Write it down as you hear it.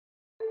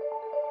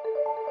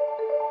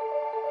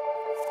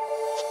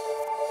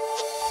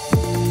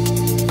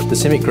The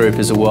CIMIC Group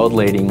is a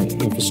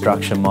world-leading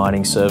infrastructure,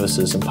 mining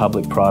services and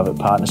public-private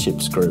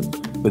partnerships group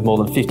with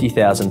more than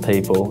 50,000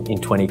 people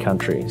in 20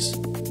 countries.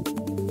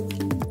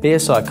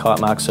 BSI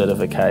Kitemark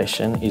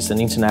certification is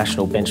an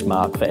international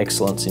benchmark for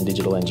excellence in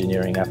digital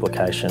engineering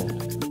application.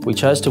 We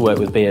chose to work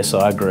with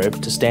BSI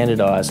Group to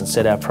standardise and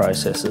set our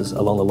processes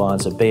along the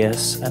lines of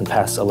BS and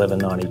PAS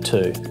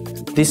 1192.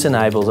 This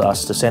enables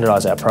us to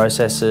standardise our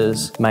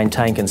processes,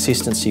 maintain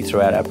consistency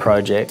throughout our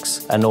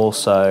projects and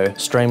also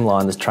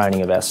streamline the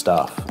training of our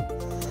staff.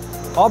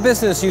 Our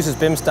business uses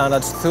BIM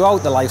standards throughout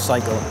the life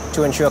cycle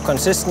to ensure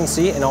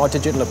consistency in our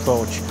digital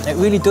approach. It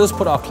really does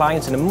put our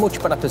clients in a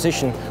much better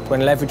position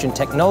when leveraging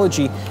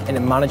technology in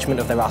the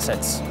management of their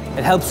assets.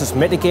 It helps us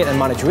mitigate and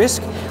manage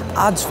risk,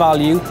 adds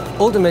value,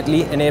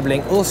 ultimately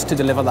enabling us to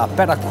deliver that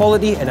better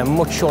quality in a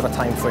much shorter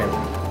time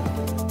frame.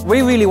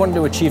 We really wanted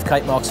to achieve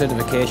Kitemark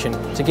certification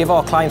to give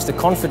our clients the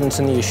confidence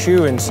and the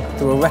assurance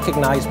through a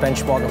recognised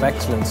benchmark of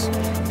excellence.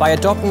 By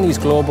adopting these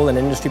global and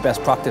industry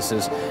best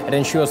practices, it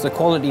ensures the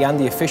quality and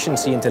the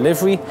efficiency in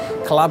delivery,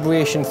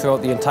 collaboration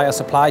throughout the entire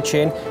supply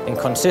chain, and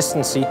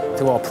consistency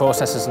through our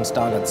processes and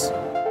standards.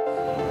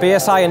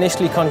 BSI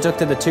initially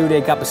conducted a 2-day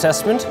gap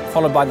assessment,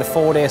 followed by the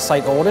 4-day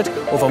site audit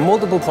over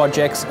multiple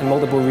projects in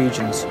multiple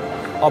regions.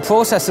 Our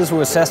processes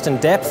were assessed in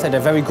depth at a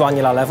very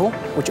granular level,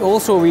 which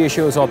also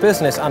reassures our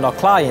business and our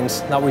clients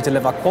that we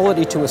deliver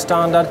quality to a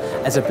standard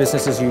as a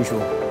business as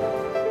usual.